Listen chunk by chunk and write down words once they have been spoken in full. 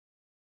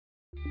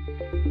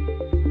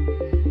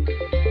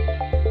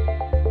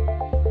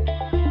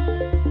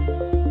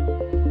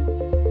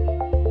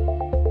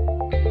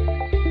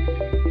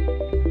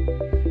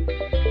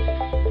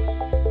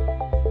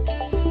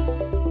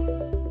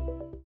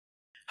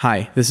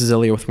Hi, this is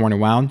Ilya with Worn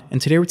and Wound, and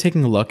today we're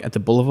taking a look at the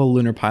Bulova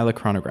Lunar Pilot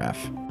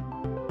Chronograph.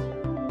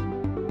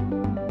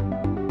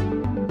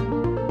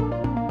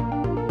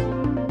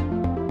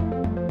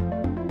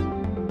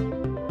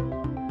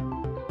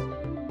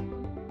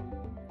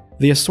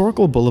 The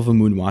historical Bulova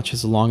moonwatch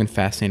has a long and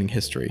fascinating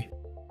history.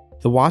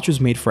 The watch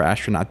was made for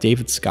astronaut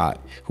David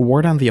Scott, who wore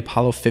it on the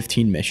Apollo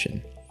 15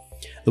 mission.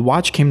 The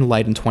watch came to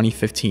light in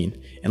 2015,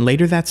 and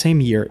later that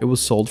same year it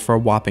was sold for a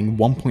whopping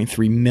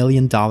 $1.3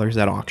 million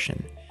at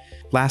auction.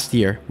 Last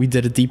year, we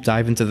did a deep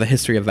dive into the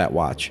history of that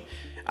watch.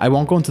 I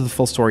won't go into the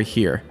full story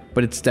here,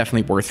 but it's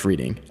definitely worth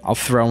reading. I'll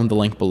throw in the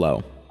link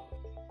below.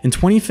 In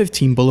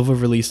 2015, Bulova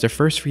released their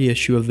first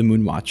reissue of the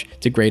moonwatch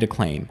to great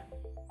acclaim.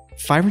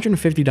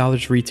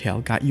 $550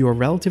 retail got you a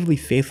relatively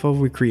faithful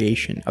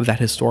recreation of that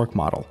historic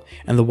model,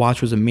 and the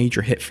watch was a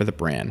major hit for the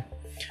brand.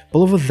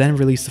 Bulova then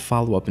released a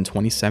follow-up in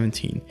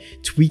 2017,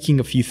 tweaking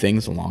a few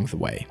things along the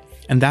way.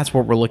 And that's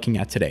what we're looking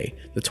at today,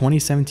 the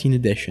 2017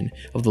 edition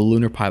of the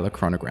Lunar Pilot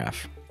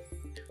Chronograph.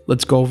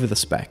 Let's go over the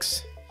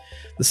specs.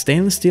 The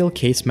stainless steel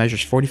case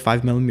measures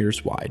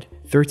 45mm wide,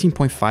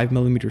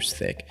 13.5mm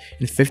thick,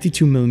 and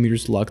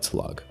 52mm lug to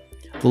lug.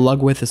 The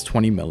lug width is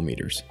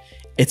 20mm.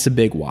 It's a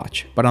big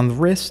watch, but on the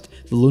wrist,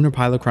 the Lunar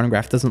Pilot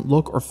Chronograph doesn't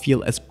look or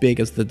feel as big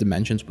as the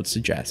dimensions would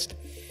suggest.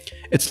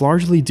 It's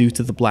largely due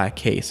to the black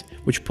case,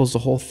 which pulls the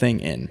whole thing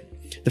in.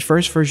 The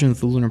first version of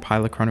the Lunar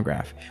Pilot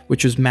Chronograph,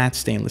 which was matte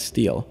stainless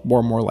steel,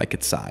 bore more like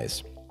its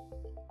size.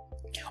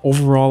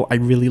 Overall, I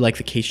really like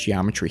the case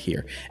geometry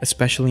here,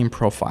 especially in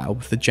profile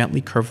with the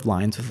gently curved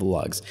lines of the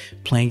lugs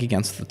playing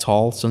against the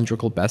tall,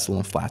 cylindrical bezel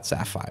and flat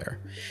sapphire.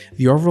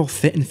 The overall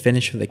fit and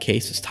finish of the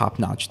case is top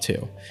notch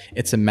too.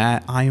 It's a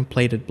matte,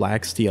 iron-plated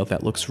black steel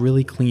that looks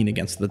really clean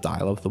against the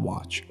dial of the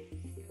watch.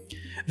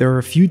 There are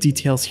a few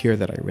details here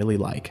that I really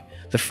like.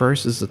 The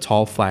first is the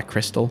tall flat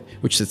crystal,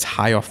 which sits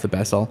high off the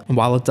bezel, and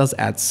while it does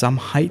add some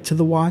height to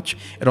the watch,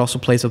 it also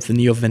plays up the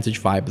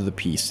neo-vintage vibe of the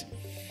piece.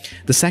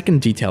 The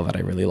second detail that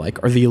I really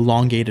like are the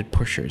elongated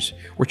pushers,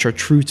 which are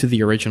true to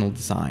the original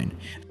design.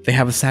 They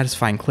have a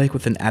satisfying click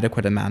with an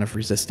adequate amount of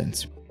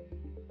resistance.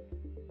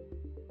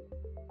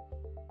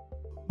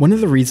 One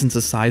of the reasons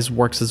the size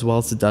works as well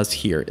as it does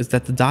here is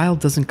that the dial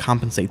doesn't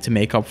compensate to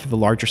make up for the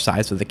larger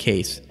size of the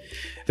case.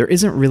 There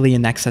isn't really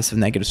an excess of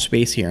negative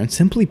space here, and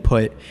simply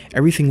put,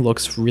 everything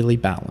looks really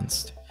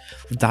balanced.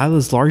 The dial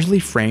is largely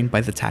framed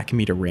by the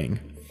tachymeter ring,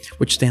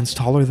 which stands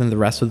taller than the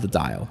rest of the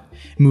dial.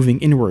 Moving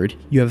inward,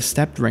 you have a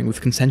stepped ring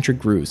with concentric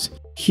grooves.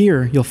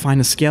 Here, you'll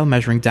find a scale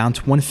measuring down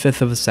to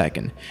 1/5 of a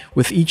second,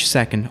 with each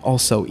second,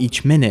 also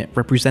each minute,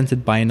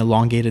 represented by an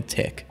elongated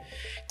tick.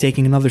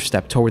 Taking another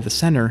step toward the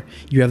center,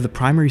 you have the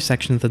primary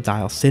section of the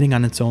dial sitting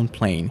on its own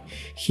plane.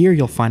 Here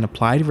you'll find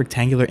applied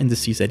rectangular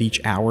indices at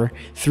each hour,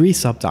 3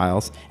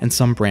 subdials, and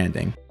some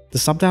branding. The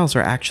subdials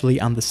are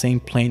actually on the same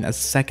plane as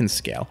the second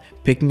scale,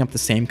 picking up the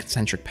same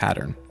concentric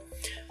pattern.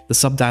 The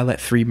subdial at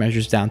 3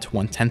 measures down to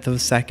 1/10 of a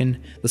second,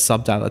 the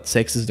subdial at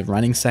 6 is the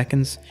running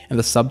seconds, and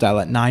the subdial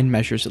at 9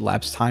 measures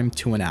elapsed time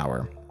to an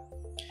hour.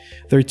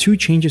 There are 2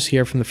 changes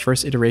here from the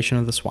first iteration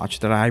of this watch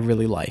that I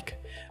really like.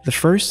 The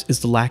first is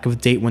the lack of a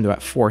date window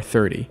at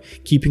 4:30,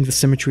 keeping the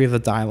symmetry of the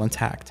dial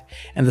intact,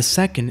 and the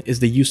second is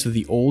the use of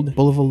the old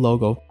Bulova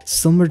logo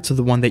similar to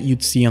the one that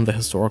you'd see on the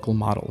historical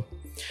model.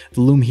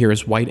 The lume here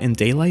is white in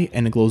daylight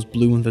and it glows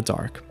blue in the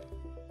dark.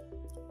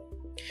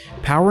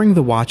 Powering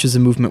the watch is a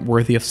movement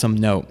worthy of some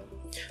note.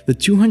 The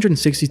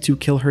 262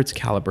 kHz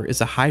caliber is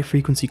a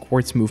high-frequency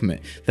quartz movement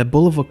that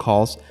Bulova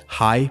calls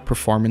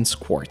high-performance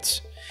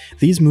quartz.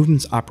 These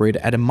movements operate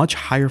at a much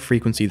higher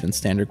frequency than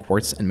standard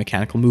quartz and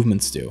mechanical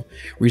movements do,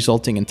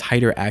 resulting in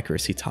tighter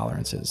accuracy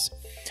tolerances.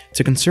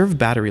 To conserve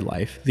battery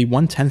life, the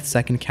 1/10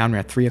 second counter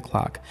at 3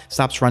 o'clock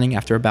stops running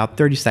after about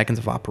 30 seconds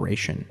of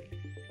operation.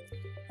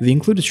 The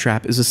included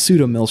strap is a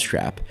pseudo-mill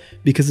strap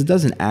because it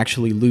doesn't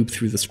actually loop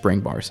through the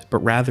spring bars,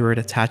 but rather it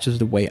attaches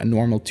the way a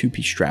normal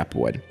 2-piece strap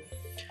would.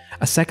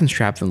 A second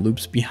strap then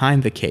loops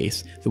behind the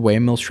case the way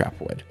a mill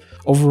strap would.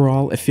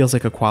 Overall, it feels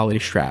like a quality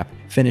strap,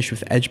 finished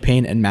with edge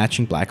paint and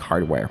matching black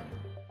hardware.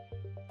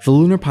 The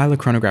Lunar Pilot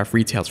Chronograph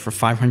retails for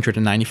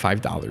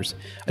 $595.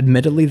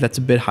 Admittedly, that's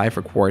a bit high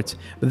for quartz,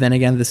 but then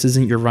again, this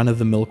isn't your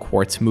run-of-the-mill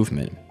quartz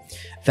movement.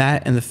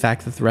 That and the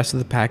fact that the rest of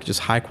the package is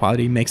high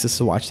quality makes this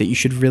a watch that you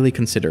should really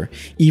consider,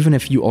 even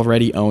if you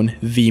already own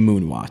the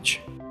moonwatch.